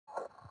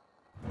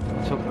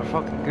hope we're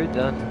fucking good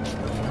then.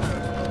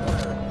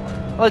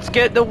 Let's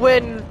get the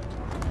win!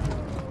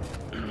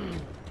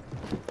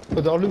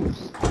 Put our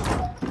loose.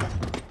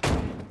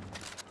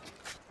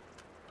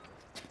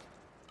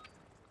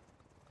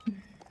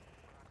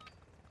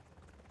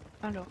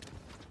 Alors.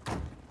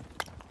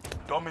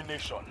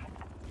 Domination.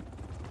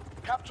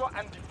 Capture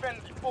and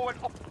defend the forward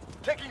up.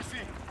 Taking C.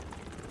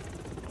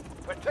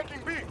 We're taking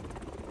B.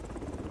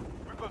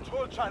 We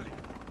control Charlie.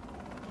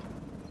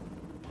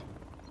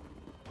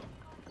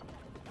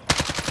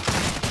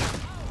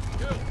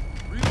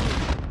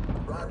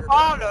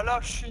 Oh là là,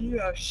 je suis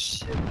nul à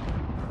chier.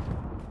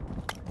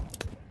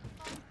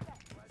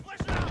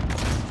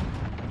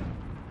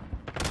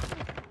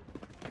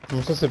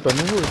 Bon, ça c'est pas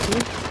nouveau aussi.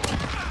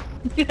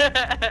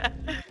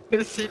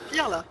 C'est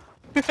pire là.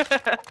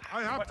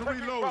 I have to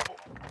reload.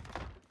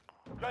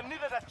 You are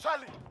needed at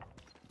Charlie.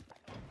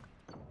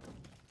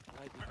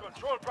 We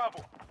control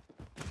Bravo.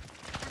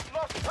 We've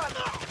lost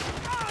Charlie.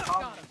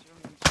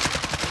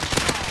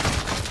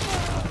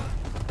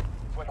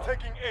 We're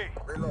taking A.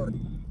 Reload.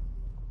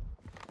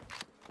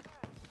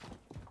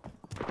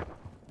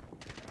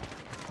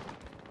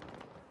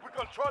 We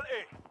control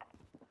A.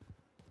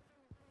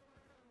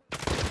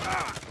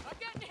 I'm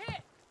getting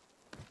hit.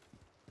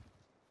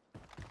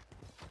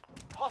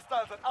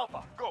 Hostiles at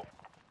Alpha. Go.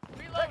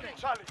 Reloading. Taking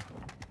Charlie.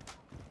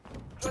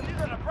 You're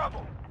needed at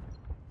Bravo.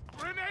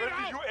 Ready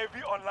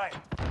UAV online.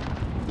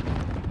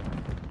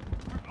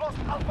 We've lost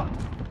Alpha.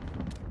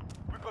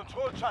 We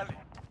control Charlie.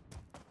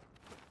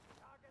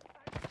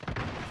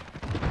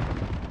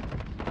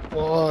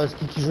 Oh, est-ce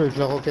qu'il joue avec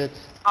la roquette?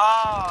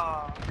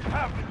 Ah. We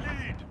have the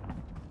lead.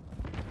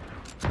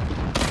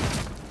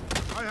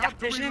 I have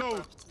to RPG.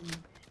 reload.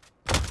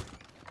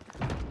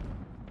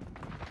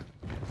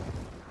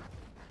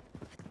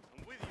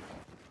 I'm with you.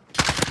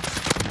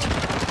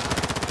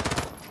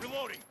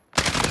 Reloading.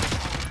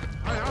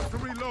 I have to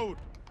reload.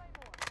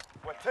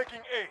 We're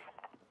taking A.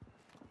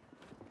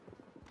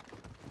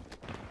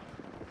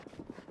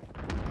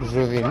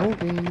 Je vais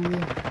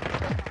mourir.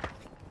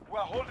 We're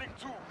holding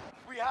 2.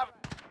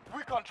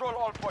 We control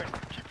all points.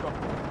 Keep up.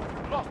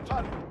 Lost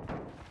Charlie.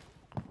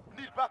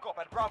 Need backup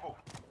at Bravo.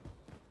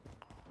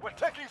 We're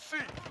taking C.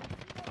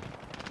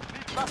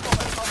 Need backup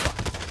at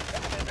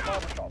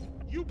Alpha.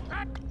 You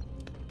pack.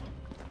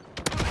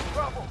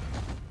 Bravo.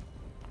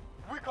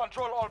 We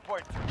control all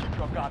points. Keep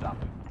your guard up.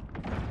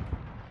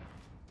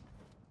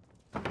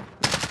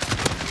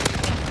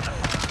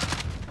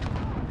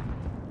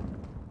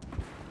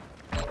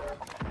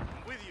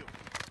 I'm with you.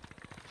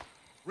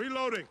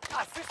 Reloading.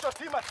 Assist your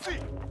team at C.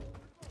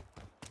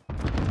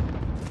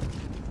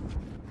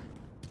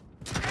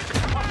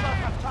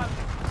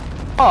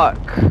 Fuck!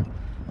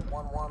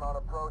 1-1 on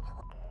approach.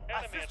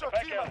 Assist your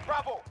team at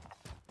Bravo.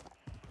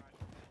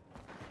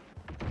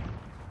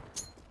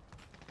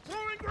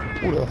 Throwing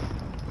grenade. Oula.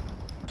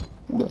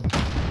 Oula.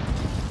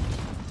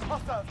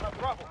 Hostiles at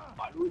Bravo.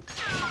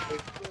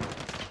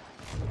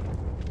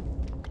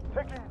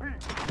 Taking B.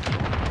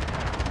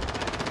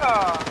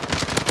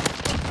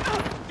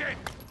 Dead.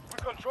 We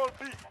control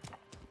B.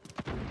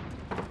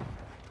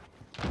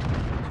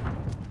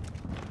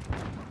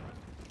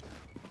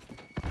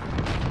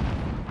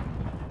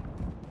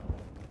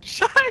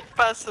 J'arrive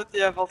pas à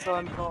sauter avant ça en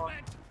même temps.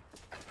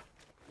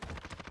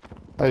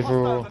 Ah, il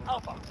faut... Hostiles at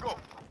Alpha. Go.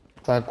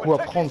 C'est un coup à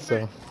prendre ça.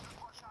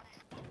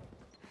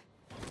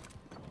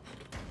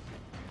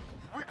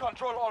 We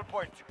control all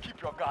points.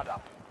 Keep your guard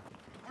up.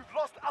 We've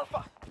lost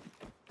Alpha.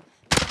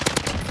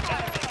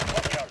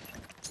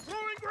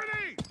 Throwing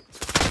grenade.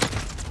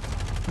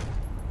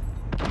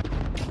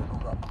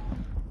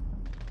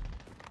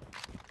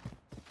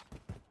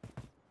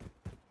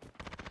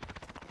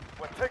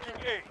 We're taking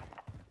A.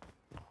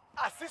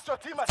 Assist your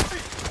team at C.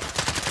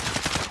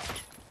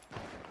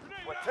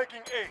 We're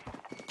taking A.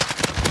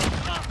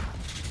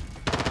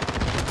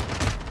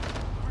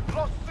 We've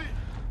lost C.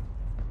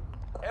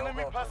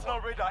 Enemy personal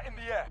radar in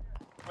the air.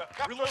 We're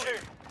capturing A.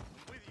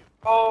 With you.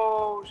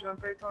 Oh, j'ai même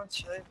pas eu le temps de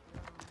tirer.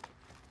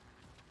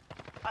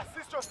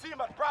 Assist your team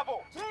at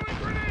Bravo. Throwing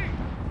grenade.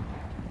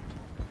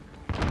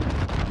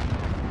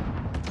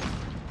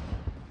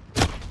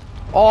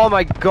 Oh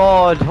my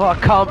god, what a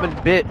common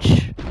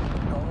bitch!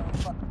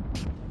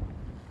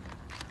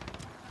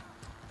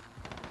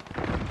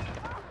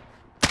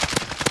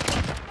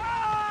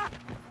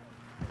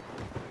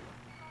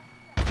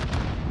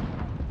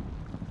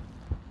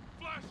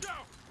 Flash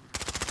out.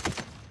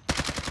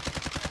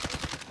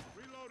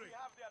 Reloading. We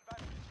have the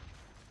advantage.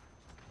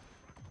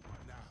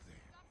 Now then.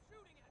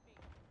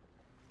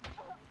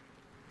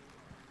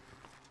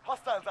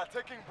 Hostiles are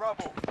taking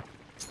Bravo.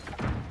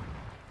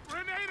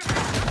 Grenade!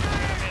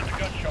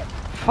 Gunshot.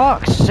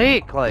 Fuck's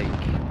sake, like.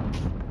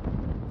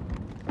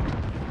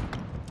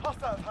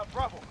 Hostiles have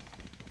Bravo.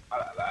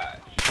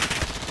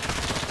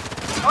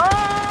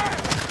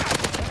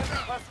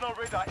 Enemy personal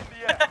radar in the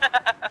air.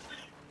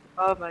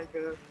 Oh my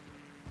god.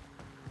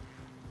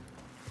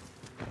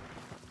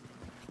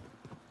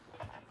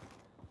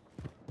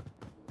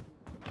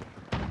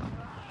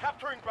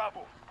 Capturing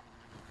Bravo.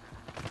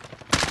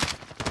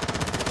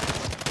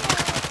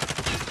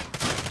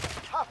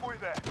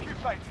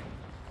 fighting.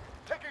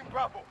 Taking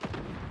Bravo.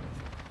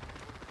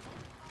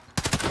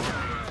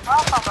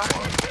 Ah, pardon.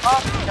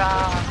 Oh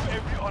putain.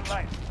 UAV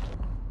online.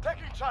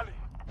 Taking Charlie.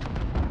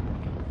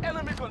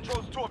 Enemy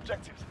controls 2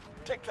 objectives.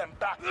 Take them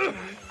back.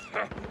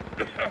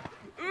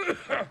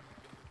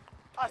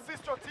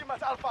 Assist your team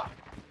at Alpha.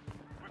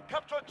 We've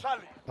captured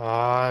Charlie.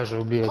 Ah, j'ai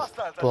oublié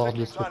l'espoir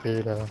de ce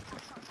côté-là.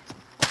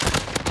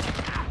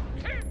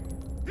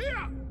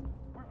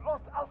 We've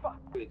lost Alpha.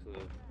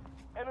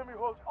 Enemy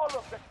holds all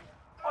objectives.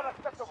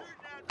 Unacceptable.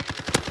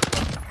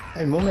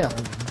 Ah, il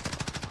m'emmerde.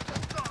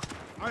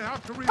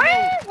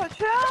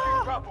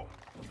 Voiture. Bravo.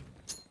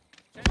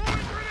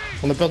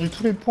 On a perdu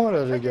tous les points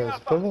là, les gars.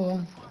 C'est pas bon,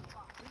 hein.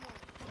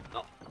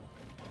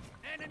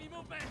 Enemy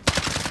movement.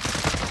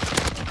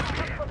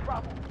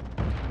 Bravo.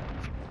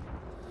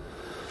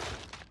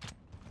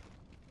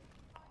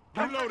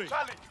 Reloading.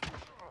 Charlie.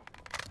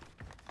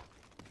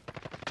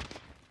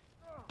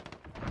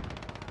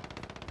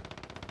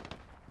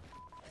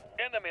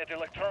 Enemy at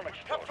electronics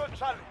store. Captured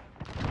Charlie.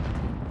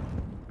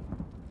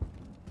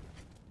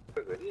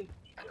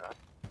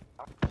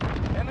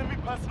 Enemy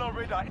personal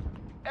radar.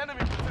 Enemy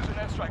precision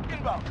airstrike.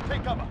 Inbound.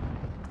 Take cover.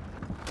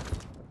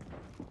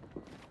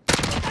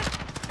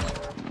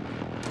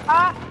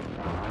 Ah.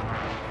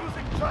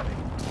 Losing Charlie.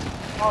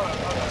 Oh là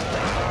là là.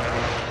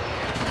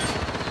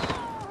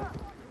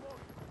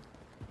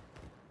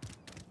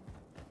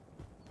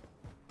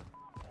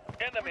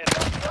 Enemy at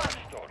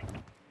electronics store.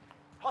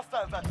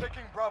 Hostiles are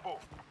taking Bravo.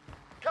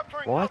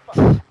 Capturing What?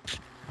 Alpha.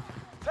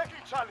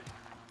 Taking Charlie.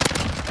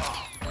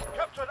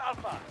 Captured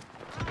Alpha.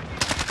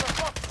 We've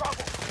lost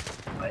Bravo.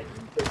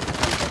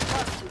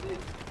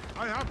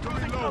 I have to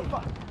Losing reload.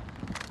 Alpha.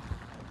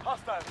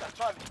 Hostiles at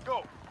Charlie.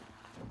 Go.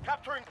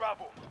 Capturing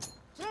Bravo.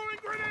 Throwing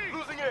grenade.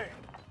 Losing A.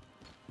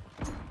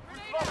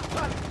 We've lost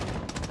Charlie.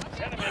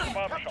 Enemy at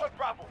bomb shop. Captured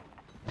Bravo.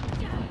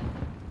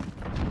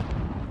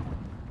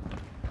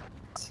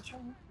 C'est dur,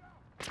 hein.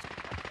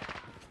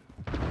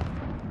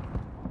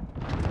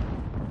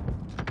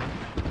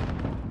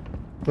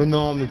 Mais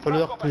non, mais pas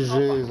le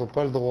RPG, ils ont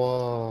pas le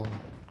droit.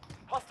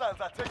 Hostiles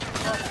are taking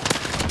Bravo.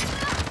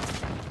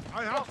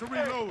 I have to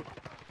reload.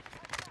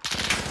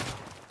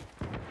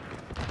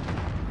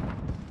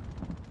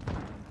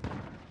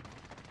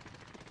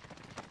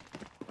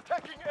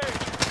 Taking A.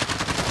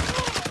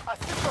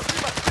 Assist your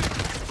team at C.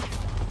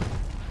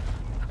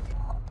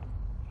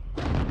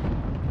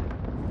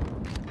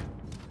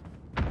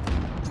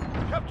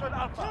 Captured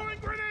Alpha. Throwing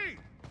grenade.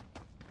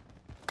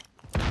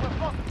 We've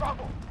lost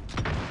Bravo.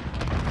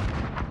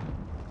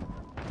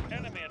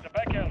 Enemy at the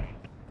back alley.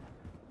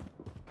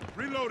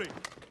 Reloading.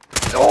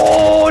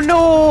 Oh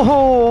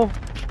no!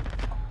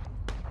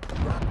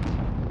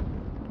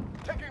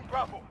 Taking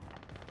Bravo.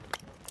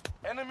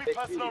 Enemy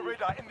personal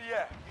radar in the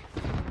air.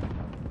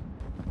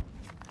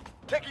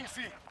 Taking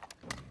C.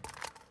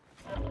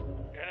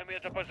 Enemy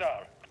at the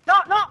bazaar.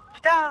 Non, non,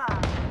 putain.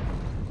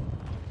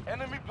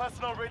 Enemy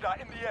personal radar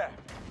in the air.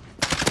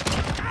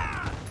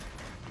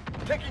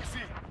 Taking C.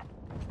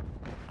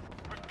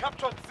 We've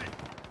captured C.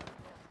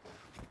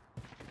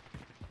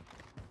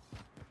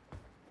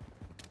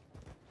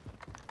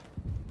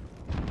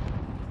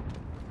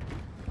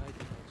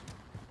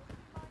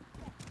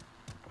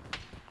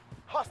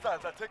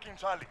 Hostiles are taking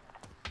Charlie.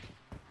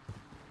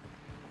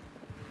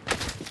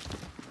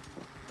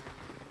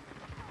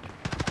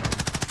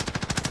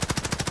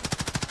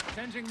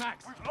 Changing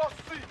max. We've lost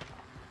C.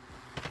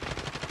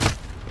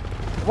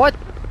 What?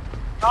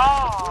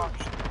 Oh.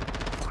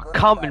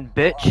 Coming,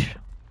 bitch.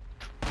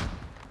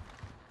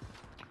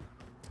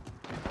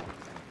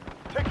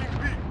 Taking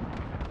B.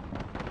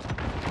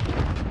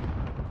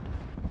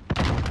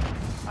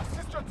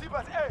 Assist your team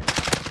at A.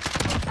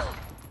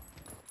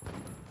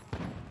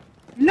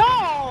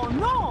 Non,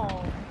 non.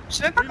 Je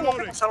sais même pas comment on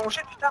fait pour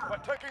s'allonger, putain. We're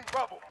taking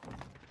Bravo.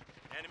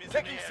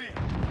 Taking C.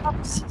 Pas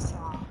possible ça.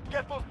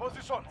 Get those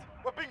positions.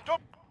 We're being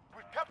dumped.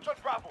 We've captured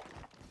Bravo.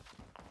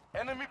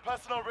 Enemy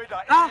personal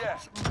radar in Ah. the air.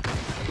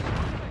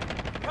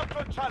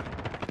 Captured Charlie.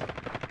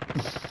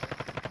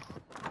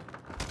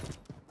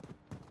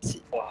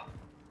 Si.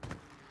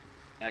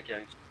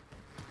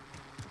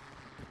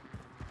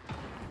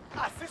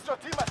 Assist your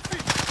team at C.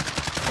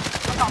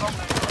 Pardon.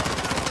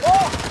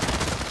 Oh.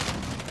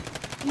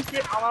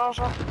 Niqué en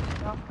allongeant.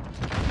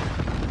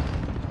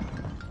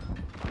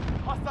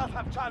 Hostiles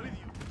have Charlie.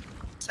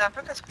 C'est un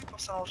peu casse-couille pour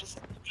s'allonger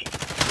cette touche.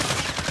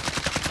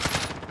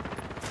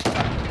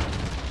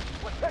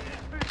 We're taking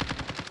C.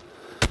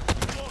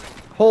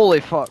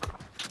 Holy fuck.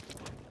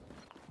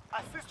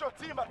 Assist your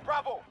team at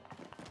Bravo.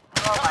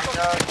 Oh my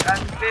god,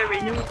 I'm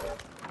very new.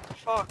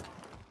 Fuck.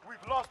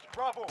 We've lost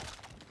Bravo.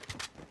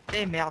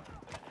 Eh merde.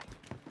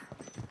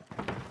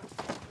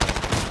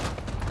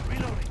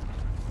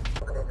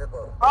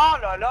 Oh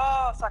là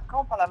là, ça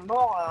campe à la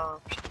mort là.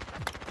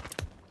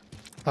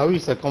 Ah oui,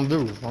 ça campe de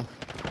ouf, hein.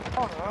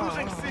 Oh là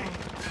Losing là. C.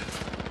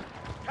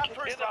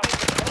 Capturing Enemy Bravo. at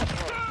the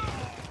crossroads.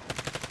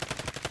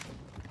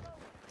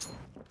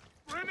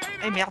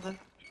 Eh merde.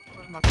 Faut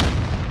que je m'accroche.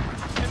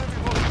 Enemy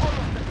holds all of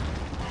them.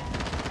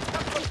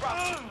 Captured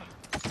Bravo.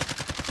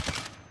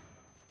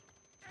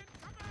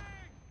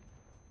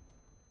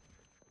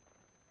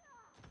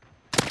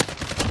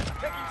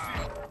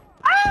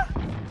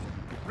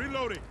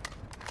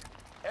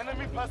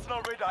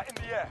 Hostile radar in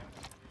the air.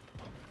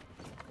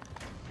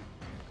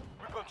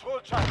 We control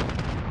Charlie.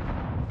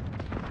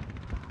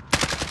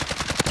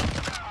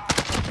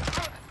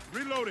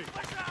 Reloading.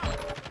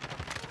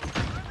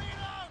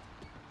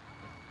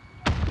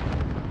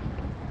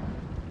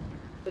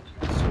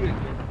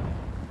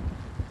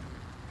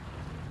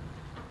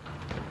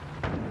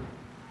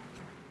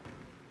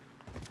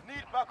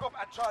 Need backup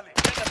at Charlie.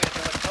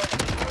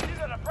 We need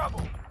it at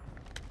Bravo.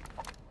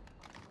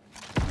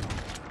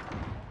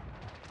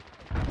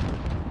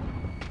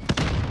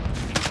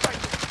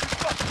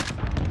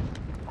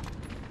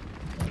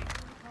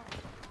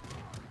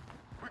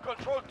 We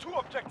control 2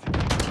 objectives.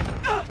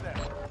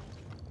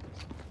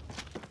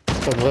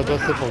 Ça devrait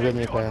passer pour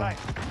gagner quand même.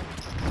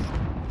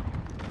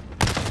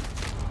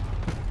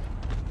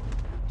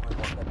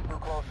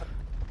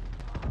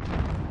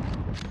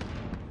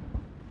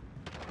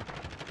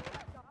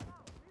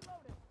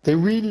 C'est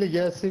win les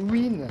gars, c'est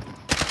win.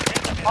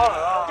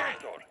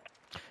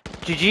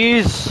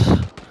 GG's.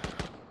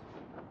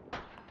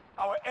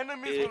 Our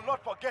enemies will not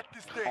forget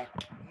this day.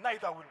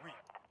 Neither will we.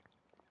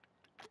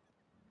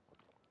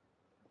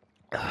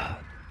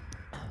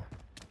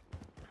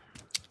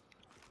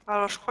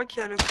 Alors je crois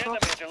qu'il y a le corps.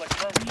 Enemy is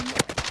electronic.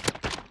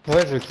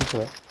 Ouais, je quitte,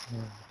 ouais.